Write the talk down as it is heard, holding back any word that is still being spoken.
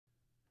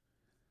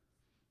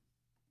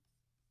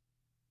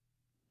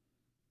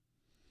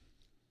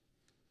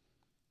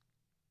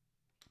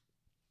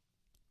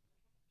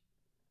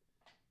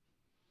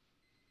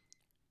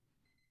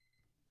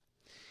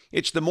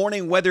It's the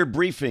morning weather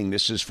briefing.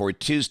 This is for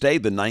Tuesday,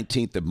 the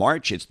 19th of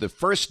March. It's the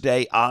first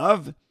day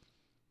of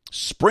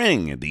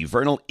spring, the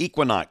vernal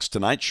equinox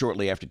tonight,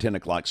 shortly after 10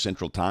 o'clock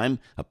Central Time.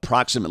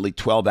 Approximately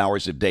 12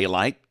 hours of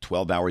daylight,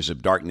 12 hours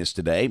of darkness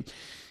today.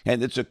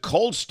 And it's a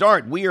cold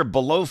start. We are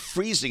below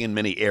freezing in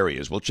many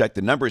areas. We'll check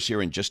the numbers here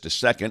in just a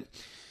second.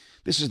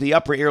 This is the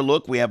upper air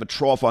look. We have a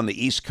trough on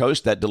the East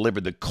Coast that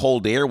delivered the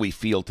cold air we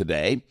feel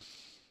today.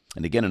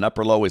 And again, an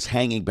upper low is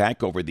hanging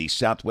back over the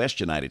southwest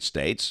United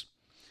States.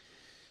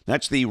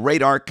 That's the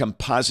radar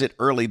composite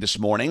early this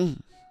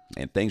morning,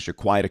 and things are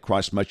quiet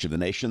across much of the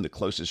nation. The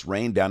closest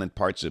rain down in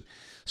parts of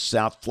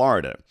South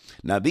Florida.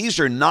 Now, these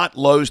are not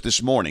lows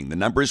this morning. The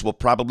numbers will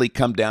probably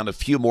come down a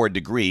few more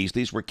degrees.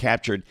 These were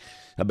captured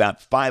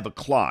about 5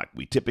 o'clock.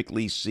 We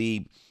typically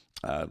see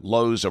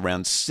lows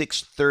around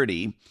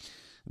 6:30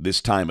 this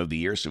time of the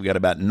year, so we got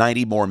about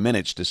 90 more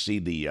minutes to see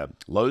the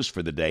lows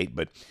for the date,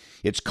 but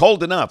it's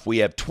cold enough. We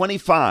have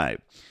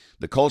 25.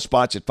 The cold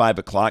spots at 5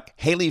 o'clock,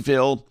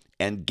 Haleyville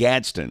and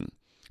Gadsden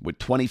with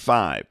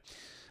 25.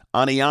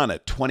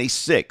 Aniana,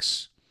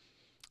 26.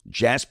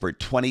 Jasper,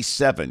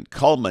 27.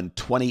 Cullman,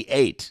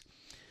 28.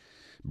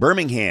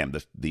 Birmingham,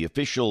 the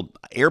official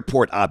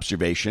airport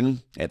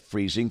observation at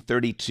freezing,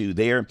 32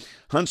 there.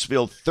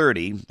 Huntsville,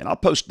 30. And I'll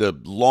post the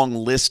long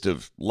list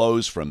of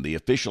lows from the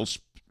official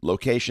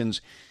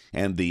locations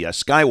and the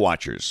sky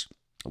watchers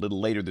a little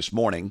later this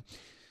morning.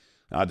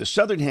 The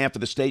southern half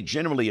of the state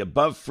generally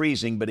above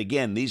freezing, but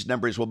again, these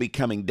numbers will be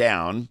coming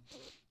down.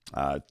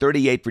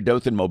 38 for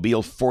Dothan,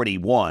 Mobile,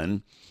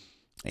 41.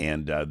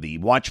 And the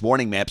watch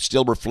warning map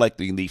still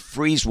reflecting the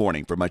freeze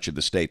warning for much of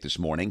the state this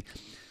morning.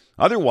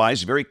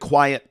 Otherwise, very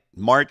quiet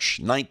March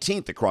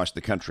 19th across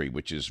the country,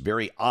 which is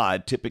very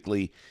odd.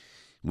 Typically,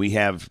 we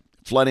have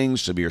flooding,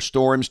 severe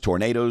storms,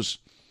 tornadoes,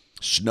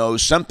 snow,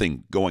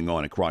 something going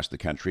on across the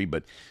country,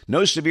 but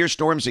no severe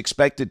storms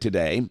expected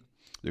today.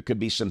 There could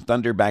be some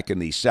thunder back in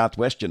the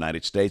southwest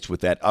United States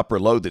with that upper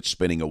low that's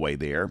spinning away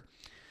there.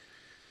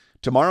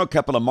 Tomorrow, a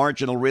couple of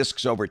marginal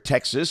risks over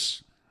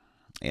Texas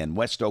and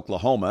West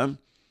Oklahoma.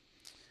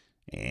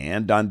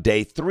 And on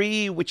day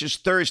 3, which is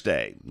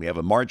Thursday, we have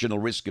a marginal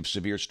risk of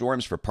severe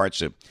storms for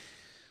parts of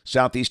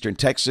southeastern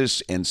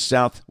Texas and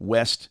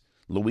southwest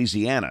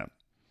Louisiana.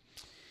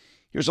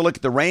 Here's a look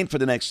at the rain for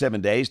the next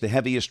 7 days. The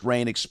heaviest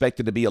rain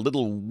expected to be a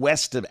little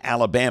west of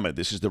Alabama.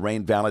 This is the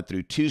rain valid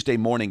through Tuesday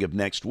morning of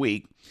next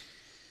week.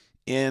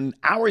 In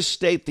our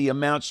state, the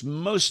amount's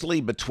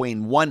mostly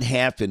between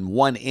 1/2 and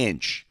 1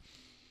 inch.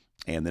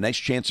 And the next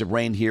chance of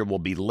rain here will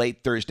be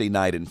late Thursday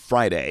night and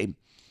Friday,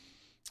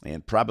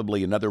 and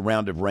probably another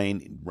round of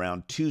rain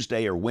around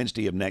Tuesday or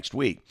Wednesday of next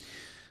week.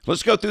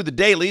 Let's go through the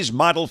dailies.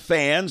 Model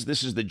fans,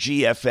 this is the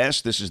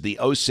GFS. This is the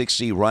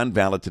 06C run,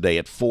 valid today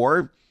at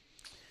 4.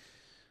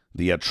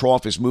 The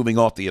trough is moving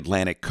off the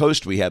Atlantic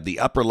coast. We have the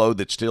upper low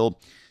that's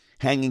still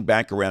hanging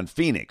back around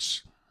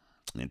Phoenix.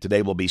 And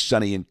today will be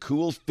sunny and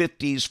cool,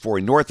 50s for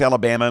North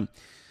Alabama,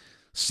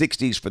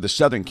 60s for the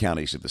southern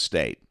counties of the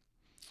state.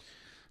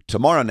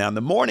 Tomorrow now, in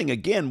the morning,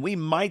 again, we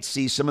might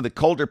see some of the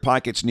colder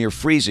pockets near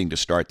freezing to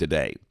start the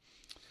day.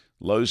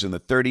 Lows in the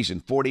 30s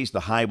and 40s.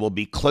 The high will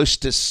be close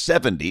to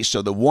 70,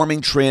 so the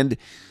warming trend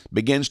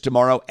begins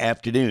tomorrow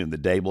afternoon. The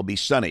day will be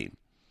sunny.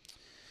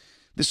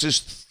 This is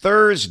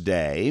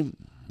Thursday.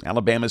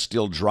 Alabama's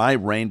still dry.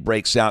 Rain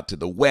breaks out to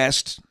the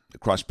west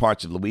across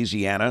parts of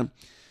Louisiana,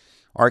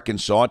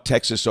 Arkansas,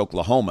 Texas,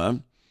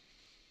 Oklahoma.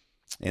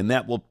 And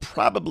that will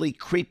probably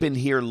creep in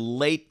here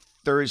late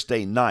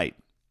Thursday night,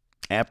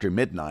 after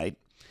midnight.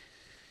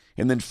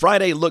 And then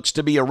Friday looks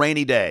to be a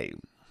rainy day.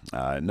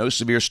 No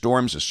severe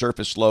storms. The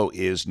surface low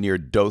is near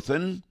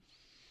Dothan.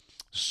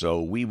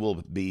 So we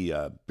will be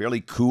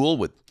fairly cool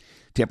with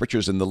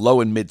temperatures in the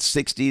low and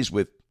mid-60s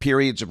with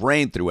periods of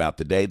rain throughout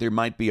the day. There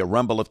might be a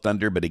rumble of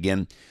thunder, but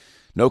again,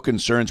 no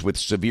concerns with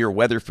severe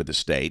weather for the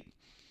state.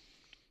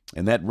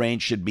 And that rain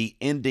should be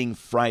ending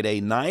Friday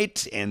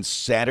night, and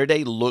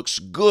Saturday looks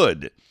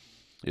good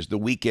as the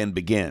weekend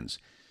begins.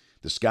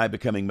 The sky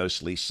becoming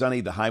mostly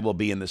sunny. The high will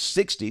be in the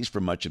 60s for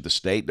much of the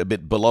state, a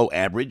bit below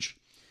average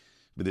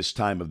for this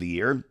time of the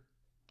year.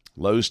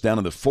 Lows down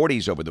in the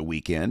 40s over the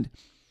weekend.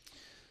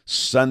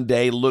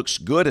 Sunday looks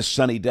good, a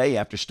sunny day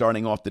after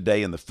starting off the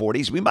day in the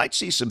 40s. We might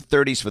see some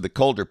 30s for the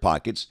colder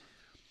pockets.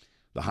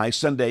 The high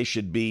Sunday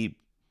should be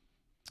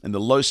in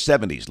the low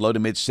 70s, low to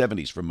mid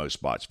 70s for most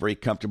spots. Very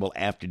comfortable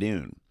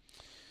afternoon.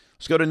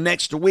 Let's go to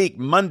next week.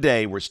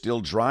 Monday, we're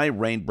still dry.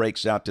 Rain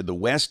breaks out to the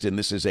west, and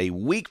this is a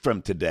week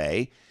from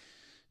today.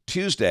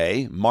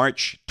 Tuesday,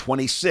 March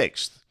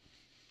 26th.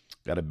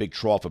 Got a big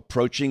trough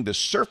approaching. The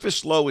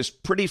surface low is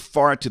pretty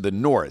far to the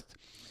north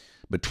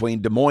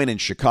between Des Moines and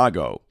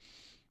Chicago.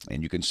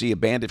 And you can see a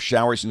band of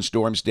showers and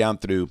storms down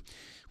through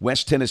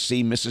West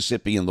Tennessee,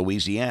 Mississippi, and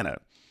Louisiana.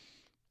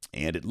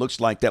 And it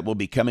looks like that will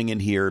be coming in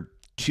here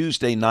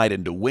Tuesday night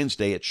into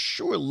Wednesday. It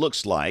sure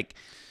looks like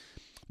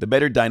the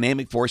better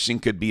dynamic forcing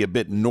could be a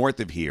bit north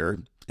of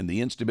here, and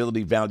the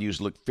instability values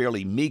look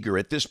fairly meager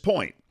at this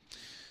point.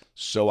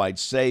 So I'd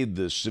say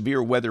the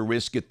severe weather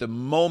risk at the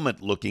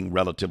moment looking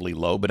relatively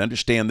low, but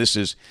understand this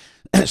is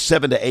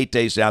 7 to 8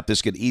 days out.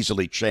 This could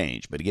easily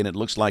change. But again, it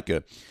looks like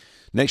a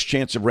next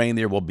chance of rain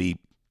there will be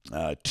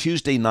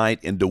Tuesday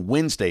night into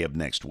Wednesday of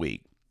next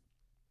week.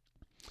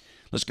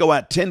 Let's go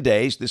out 10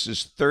 days. This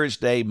is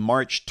Thursday,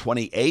 March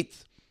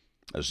 28th.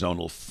 A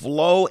zonal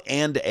flow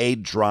and a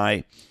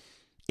dry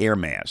air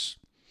mass.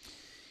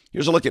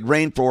 Here's a look at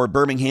rain for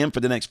Birmingham for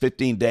the next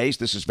 15 days.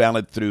 This is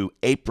valid through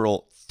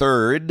April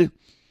 3rd.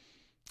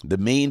 The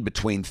mean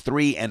between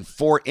 3 and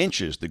 4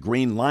 inches, the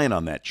green line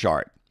on that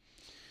chart.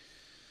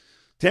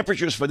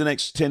 Temperatures for the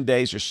next 10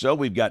 days or so,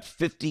 we've got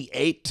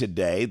 58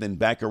 today, then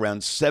back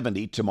around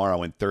 70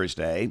 tomorrow and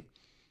Thursday.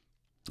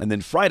 And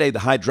then Friday, the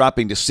high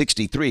dropping to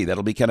 63.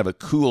 That'll be kind of a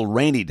cool,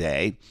 rainy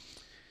day.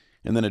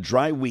 And then a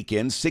dry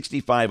weekend,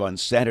 65 on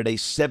Saturday,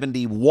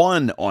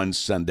 71 on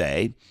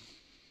Sunday,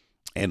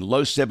 and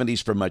low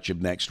 70s for much of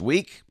next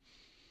week.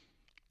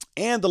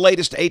 And the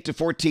latest 8 to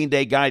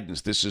 14-day guidance.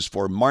 This is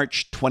for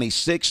March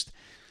 26th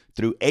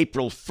through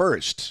April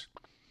 1st.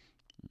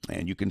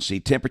 And you can see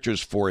temperatures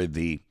for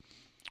the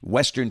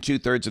western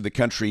two-thirds of the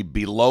country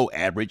below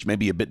average,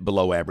 maybe a bit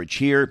below average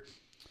here,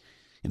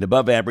 and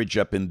above average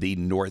up in the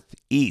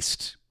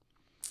northeast.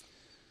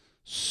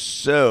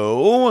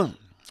 So,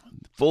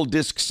 full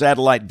disk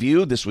satellite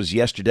view. This was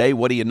yesterday.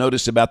 What do you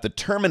notice about the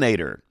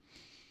Terminator?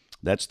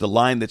 That's the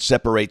line that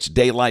separates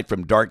daylight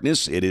from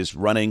darkness. It is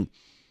running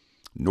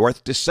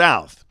north to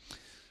south,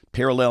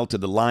 parallel to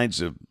the lines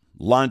of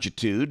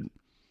longitude,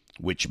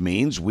 which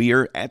means we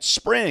are at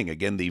spring.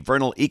 Again, the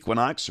vernal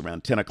equinox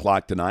around 10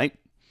 o'clock tonight.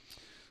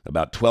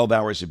 About 12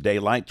 hours of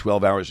daylight,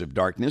 12 hours of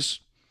darkness.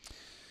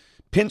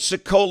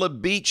 Pensacola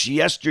Beach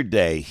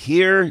yesterday.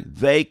 Here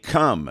they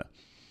come.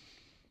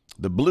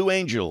 The Blue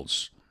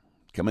Angels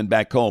coming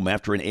back home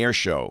after an air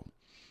show.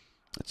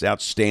 It's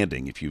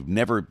outstanding. If you've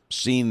never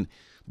seen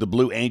the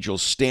Blue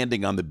Angels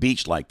standing on the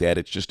beach like that,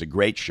 it's just a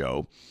great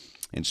show.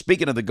 And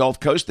speaking of the Gulf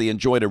Coast, they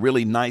enjoyed a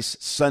really nice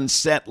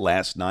sunset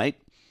last night.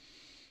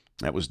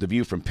 That was the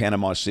view from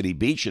Panama City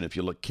Beach. And if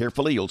you look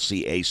carefully, you'll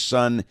see a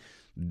sun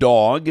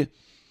dog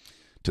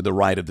to the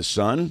right of the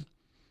sun.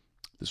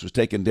 This was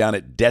taken down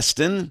at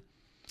Destin.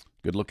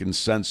 Good-looking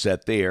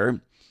sunset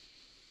there.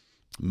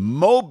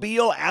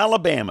 Mobile,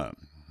 Alabama.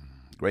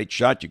 Great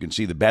shot. You can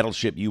see the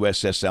battleship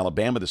USS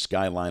Alabama, the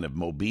skyline of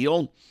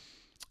Mobile.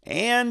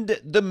 And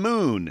the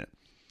moon.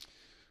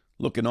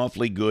 Looking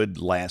awfully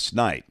good last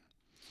night.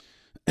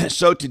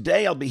 So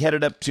today I'll be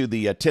headed up to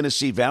the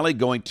Tennessee Valley,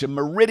 going to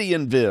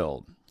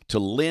Meridianville, to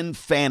Lynn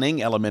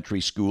Fanning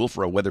Elementary School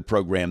for a weather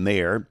program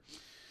there.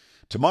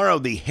 Tomorrow,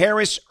 the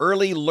Harris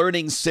Early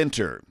Learning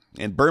Center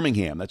in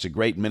Birmingham. That's a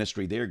great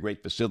ministry there,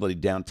 great facility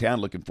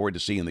downtown. Looking forward to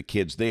seeing the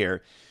kids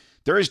there.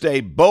 Thursday,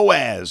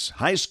 Boaz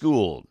High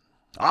School.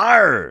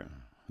 The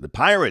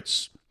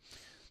Pirates.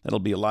 That'll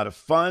be a lot of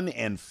fun.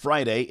 And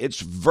Friday,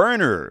 it's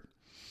Verner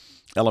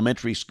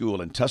Elementary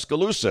School in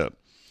Tuscaloosa.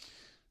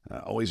 I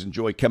always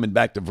enjoy coming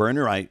back to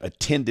Verner. I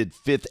attended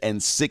 5th and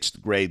 6th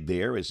grade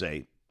there as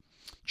a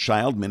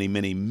child many,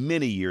 many,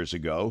 many years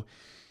ago.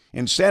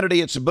 And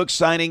Saturday, it's a book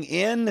signing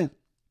in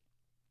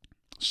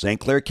St.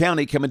 Clair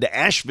County, coming to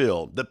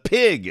Asheville. The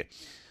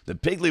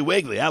Piggly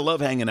Wiggly. I love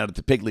hanging out at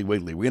the Piggly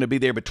Wiggly. We're going to be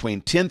there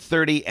between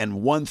 10:30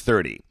 and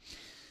 1:30.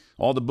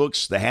 All the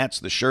books, the hats,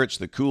 the shirts,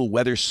 the cool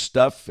weather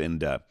stuff.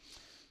 And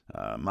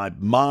my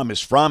mom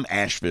is from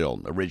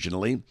Asheville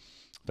originally. In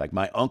fact,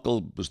 my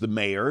uncle was the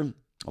mayor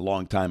a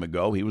long time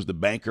ago. He was the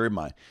banker.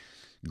 My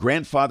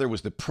grandfather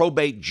was the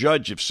probate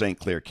judge of St.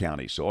 Clair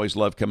County. So always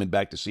love coming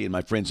back to seeing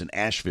my friends in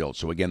Asheville.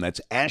 So again,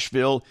 that's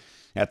Asheville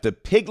at the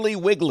Piggly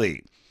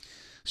Wiggly.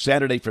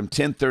 Saturday from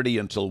 10:30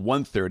 until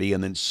 1:30.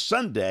 And then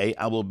Sunday,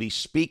 I will be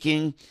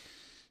speaking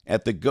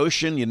at the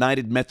Goshen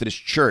United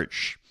Methodist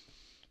Church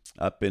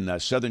up in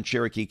southern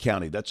Cherokee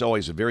County. That's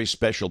always a very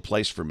special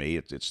place for me.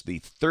 It's the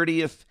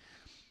 30th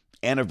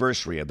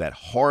anniversary of that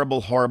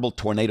horrible, horrible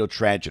tornado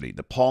tragedy,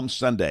 the Palm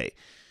Sunday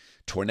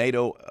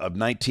tornado of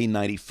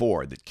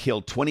 1994 that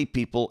killed 20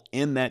 people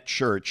in that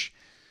church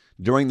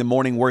during the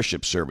morning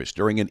worship service,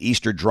 during an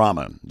Easter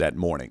drama that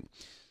morning.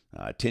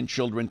 10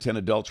 children, 10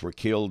 adults were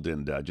killed,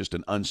 and just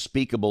an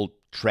unspeakable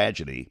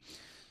tragedy.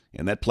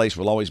 And that place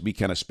will always be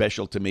kind of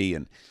special to me,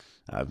 and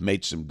I've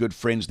made some good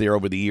friends there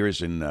over the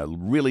years, and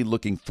really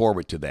looking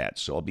forward to that.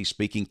 So I'll be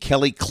speaking.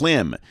 Kelly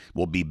Clem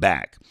will be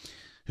back,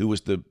 who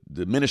was the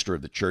minister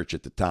of the church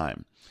at the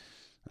time.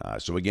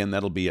 So again,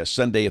 that'll be a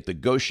Sunday at the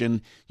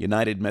Goshen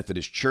United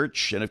Methodist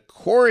Church. And of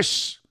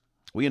course,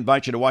 we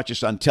invite you to watch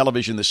us on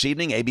television this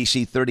evening,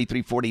 ABC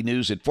 3340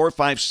 News at 4,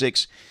 5,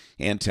 6,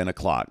 and 10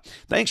 o'clock.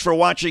 Thanks for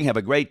watching. Have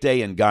a great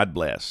day, and God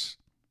bless.